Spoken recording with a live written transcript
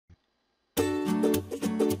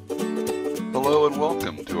Hello and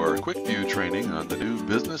welcome to our quick view training on the new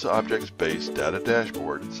Business Objects-based Data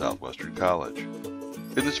Dashboard at Southwestern College.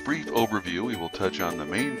 In this brief overview, we will touch on the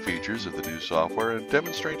main features of the new software and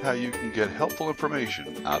demonstrate how you can get helpful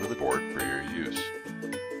information out of the board for your use.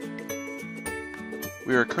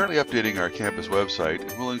 We are currently updating our campus website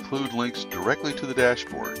and will include links directly to the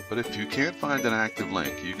dashboard, but if you can't find an active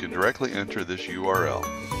link, you can directly enter this URL,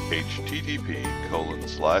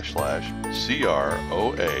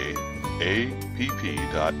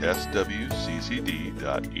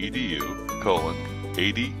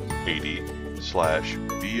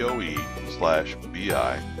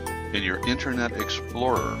 in your Internet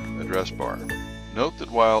Explorer address bar. Note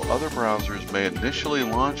that while other browsers may initially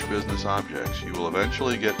launch Business Objects, you will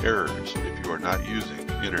eventually get errors if you are not using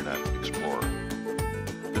Internet Explorer.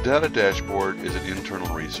 The Data Dashboard is an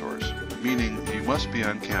internal resource, meaning you must be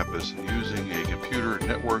on campus using a computer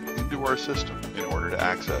networked into our system in order to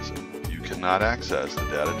access it. You cannot access the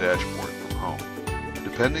Data Dashboard from home.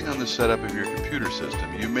 Depending on the setup of your computer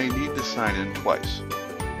system, you may need to sign in twice,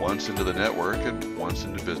 once into the network and once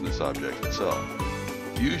into Business Objects itself.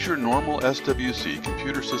 Use your normal SWC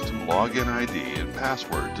computer system login ID and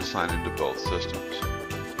password to sign into both systems.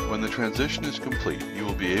 When the transition is complete, you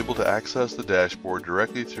will be able to access the dashboard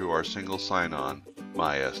directly through our single sign-on,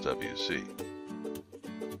 My SWC.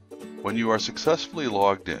 When you are successfully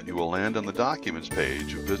logged in, you will land on the Documents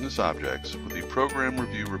page of Business Objects with the Program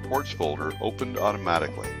Review Reports folder opened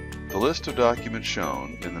automatically. The list of documents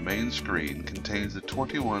shown in the main screen contains the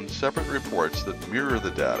 21 separate reports that mirror the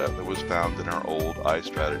data that was found in our old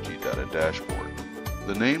iStrategy Data Dashboard.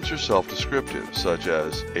 The names are self-descriptive, such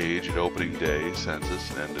as age at opening day, census,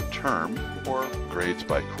 and end of term, or grades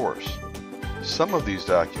by course. Some of these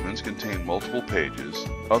documents contain multiple pages,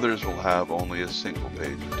 others will have only a single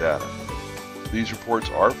page of data. These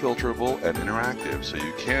reports are filterable and interactive, so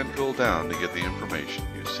you can drill down to get the information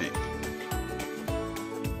you seek.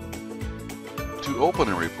 To open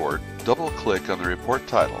a report, double-click on the report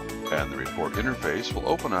title, and the report interface will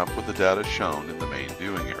open up with the data shown in the main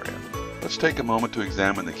viewing area. Let's take a moment to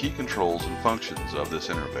examine the key controls and functions of this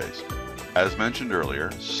interface. As mentioned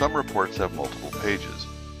earlier, some reports have multiple pages.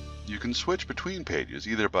 You can switch between pages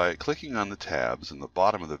either by clicking on the tabs in the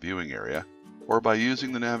bottom of the viewing area, or by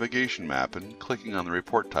using the navigation map and clicking on the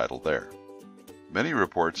report title there. Many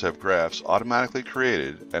reports have graphs automatically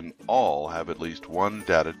created, and all have at least one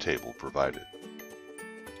data table provided.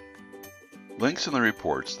 Links in the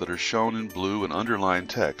reports that are shown in blue and underlined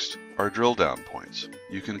text are drill-down points.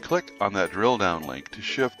 You can click on that drill-down link to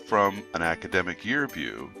shift from an academic year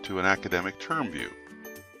view to an academic term view.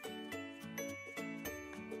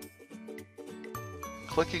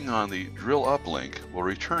 Clicking on the Drill Up link will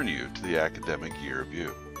return you to the academic year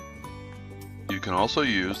view. You can also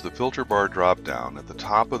use the filter bar drop-down at the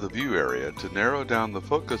top of the view area to narrow down the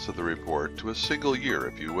focus of the report to a single year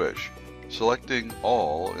if you wish. Selecting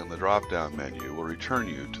All in the drop-down menu will return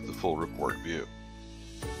you to the full report view.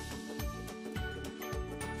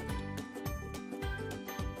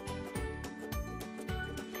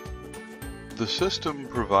 The system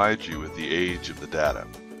provides you with the age of the data.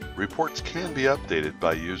 Reports can be updated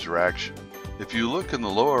by user action. If you look in the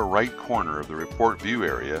lower right corner of the report view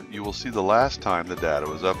area, you will see the last time the data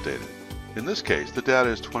was updated. In this case, the data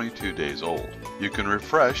is 22 days old. You can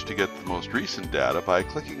refresh to get the most recent data by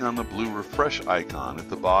clicking on the blue refresh icon at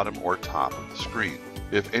the bottom or top of the screen.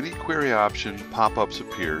 If any query option pop-ups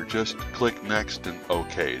appear, just click Next and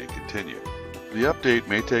OK to continue. The update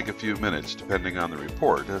may take a few minutes depending on the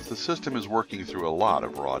report, as the system is working through a lot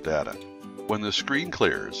of raw data. When the screen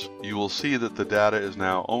clears, you will see that the data is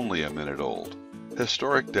now only a minute old.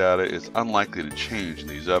 Historic data is unlikely to change in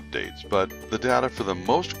these updates, but the data for the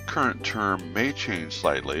most current term may change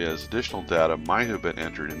slightly, as additional data might have been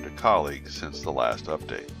entered into colleagues since the last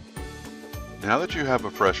update. Now that you have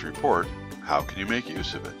a fresh report, how can you make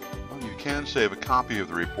use of it? Well, you can save a copy of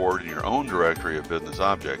the report in your own directory of Business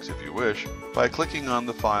Objects if you wish, by clicking on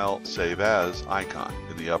the File Save As icon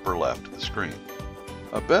in the upper left of the screen.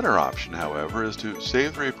 A better option, however, is to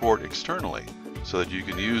save the report externally, so that you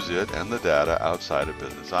can use it and the data outside of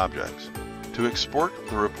Business Objects. To export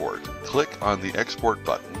the report, click on the Export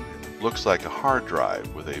button. It looks like a hard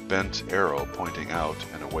drive with a bent arrow pointing out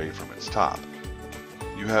and away from its top.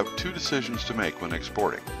 You have two decisions to make when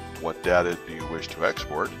exporting. What data do you wish to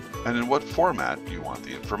export, and in what format do you want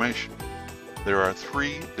the information? There are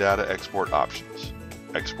three data export options.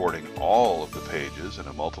 Exporting all of the pages in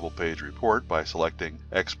a multiple-page report by selecting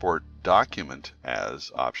Export Document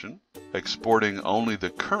As option, exporting only the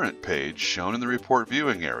current page shown in the report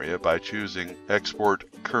viewing area by choosing Export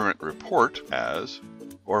Current Report As,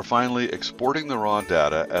 or finally exporting the raw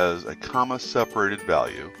data as a comma-separated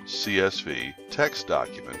value, CSV, text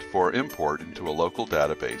document for import into a local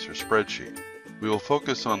database or spreadsheet. We will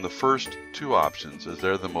focus on the first two options as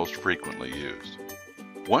they're the most frequently used.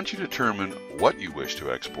 Once you determine what you wish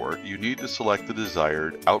to export, you need to select the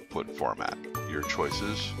desired output format. Your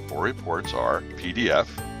choices for reports are PDF,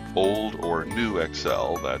 old or new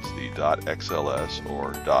Excel, that's the .xls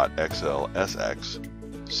or .xlsx,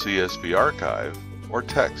 CSV archive, or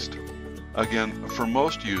text. Again, for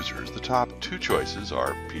most users, the top two choices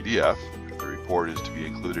are PDF, if the report is to be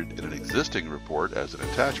included in an existing report as an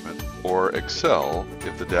attachment, or Excel,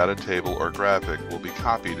 if the data table or graphic will be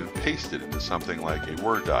copied and pasted into something like a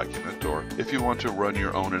Word document, or if you want to run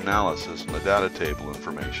your own analysis on the data table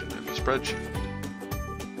information in the spreadsheet.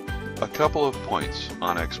 A couple of points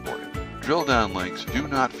on exporting. Drill down links do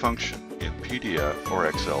not function in PDF or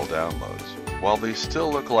Excel downloads. While they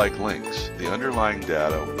still look like links, the underlying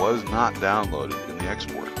data was not downloaded in the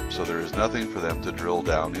exporter, so there is nothing for them to drill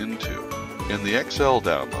down into. In the Excel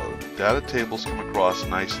download, data tables come across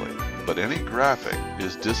nicely, but any graphic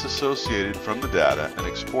is disassociated from the data and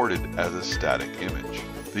exported as a static image.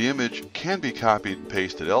 The image can be copied and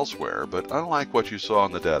pasted elsewhere, but unlike what you saw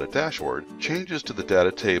in the data dashboard, changes to the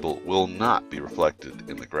data table will not be reflected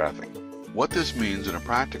in the graphic. What this means in a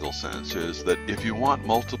practical sense is that if you want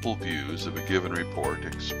multiple views of a given report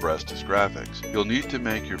expressed as graphics, you'll need to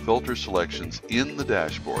make your filter selections in the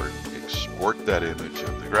dashboard, export that image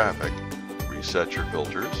of the graphic, reset your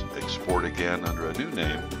filters, export again under a new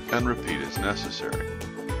name, and repeat as necessary.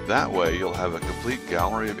 That way you'll have a complete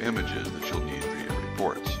gallery of images that you'll need for your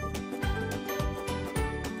reports.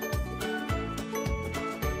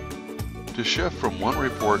 To shift from one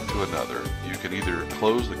report to another, you can either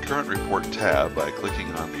close the current report tab by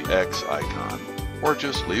clicking on the X icon, or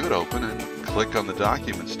just leave it open and click on the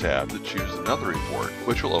Documents tab to choose another report,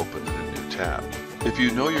 which will open in a new tab. If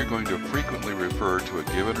you know you're going to frequently refer to a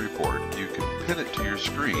given report, you can pin it to your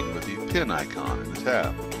screen with the pin icon in the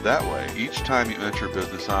tab. That way, each time you enter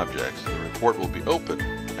Business Objects, the report will be open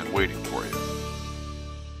and waiting for you.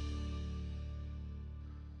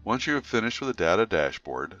 Once you have finished with the data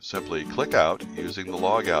dashboard, simply click out using the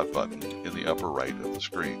Log Out button in the upper right of the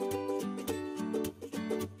screen.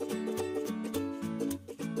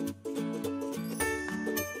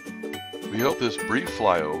 We hope this brief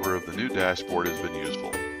flyover of the new dashboard has been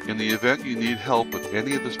useful. In the event you need help with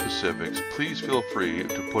any of the specifics, please feel free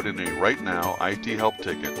to put in a Right Now IT help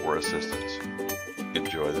ticket or assistance.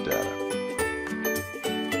 Enjoy the data.